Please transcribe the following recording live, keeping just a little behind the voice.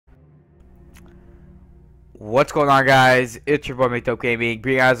What's going on, guys? It's your boy McDope Gaming,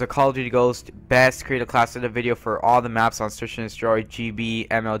 bringing guys a Call of Duty Ghost best create a class in the video for all the maps on Search and Destroy GB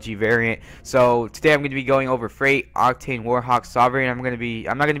MLG variant. So today I'm going to be going over Freight, Octane, Warhawk, Sovereign. I'm not going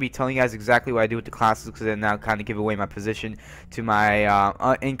to be telling you guys exactly what I do with the classes because then that'll kind of give away my position to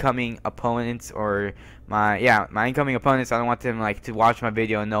my incoming opponents or my incoming opponents. I don't want them to watch my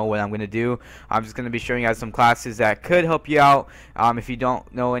video and know what I'm going to do. I'm just going to be showing you guys some classes that could help you out if you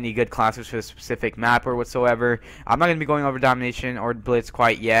don't know any good classes for a specific map or whatsoever. I'm not going to be going over Domination or Blitz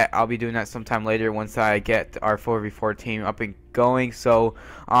quite yet. I'll be doing that sometime later once I get our 4v4 team up and going. So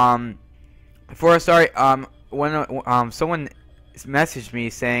before I start, when someone messaged me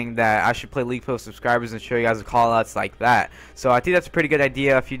saying that I should play League Pro subscribers and show you guys the callouts like that. So I think that's a pretty good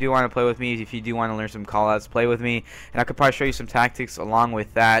idea. If you do want to play with me, if you do want to learn some callouts, play with me, and I could probably show you some tactics along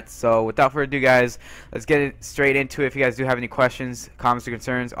with that. So without further ado, guys, let's get straight into it. If you guys do have any questions, comments, or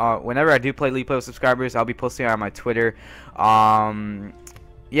concerns, whenever I do play League Pro subscribers, I'll be posting on my Twitter.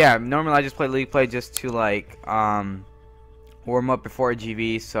 Yeah, normally I just play League Play just to warm up before a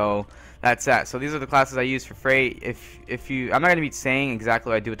GV. So that's that. So these are the classes I use for Freight. If you, I'm not gonna be saying exactly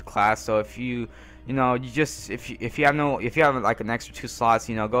what I do with the class. So if you if you have like an extra 2 slots,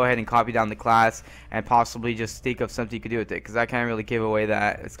 go ahead and copy down the class and possibly just think of something you could do with it, because I can't really give away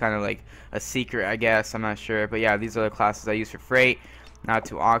that. It's kind of like a secret, I guess. I'm not sure, but yeah, these are the classes I use for Freight. Now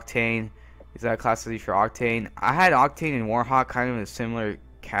to Octane. These are the classes I use for Octane. I had Octane and Warhawk kind of in a similar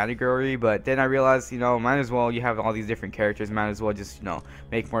category, but then I realized, might as well, you have all these different characters, might as well just,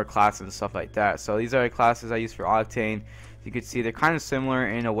 make more classes and stuff like that. So these are the classes I use for Octane. You can see they're kind of similar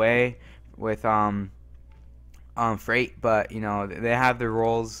in a way with Freight, but they have their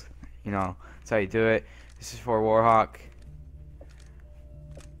roles. That's how you do it. This is for Warhawk.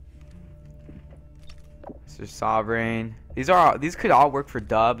 This is Sovereign. These could all work for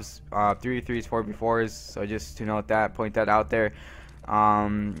dubs, 3v3s, 4v4s. So just to note that, point that out there.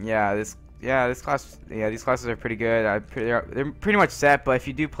 These classes are pretty good. They're pretty much set, but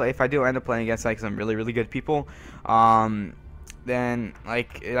if I do end up playing against some really good people, then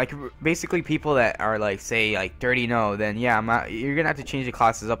basically people that are say 30-0, then yeah, you're gonna have to change the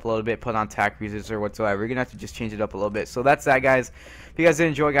classes up a little bit, put on tack users or whatsoever. You're gonna have to just change it up a little bit. So that's that, guys. If you guys did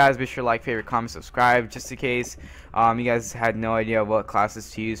enjoy, guys, be sure to like, favorite, comment, subscribe, just in case you guys had no idea what classes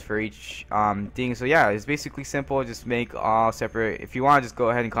to use for each thing. So yeah, it's basically simple. Just make all separate. If you want to just go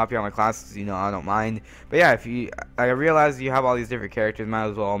ahead and copy all my classes, I don't mind. But yeah, I realize you have all these different characters, might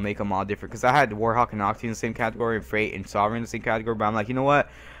as well make them all different, because I had Warhawk and Octane in the same category, and Freight and Sovereign in the same category. But I'm like, you know what?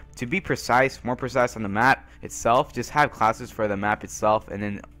 To be precise, more precise on the map itself, just have classes for the map itself, and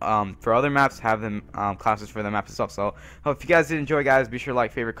then for other maps, have them classes for the map itself. So if you guys did enjoy, guys, be sure to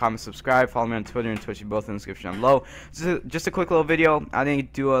like, favorite, comment, subscribe, follow me on Twitter and Twitch, both in the description down below. Just a quick little video. I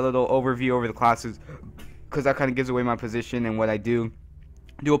didn't do a little overview over the classes because that kind of gives away my position and what I do.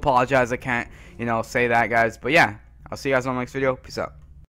 Do apologize, I can't say that, guys. But yeah, I'll see you guys on the next video. Peace out.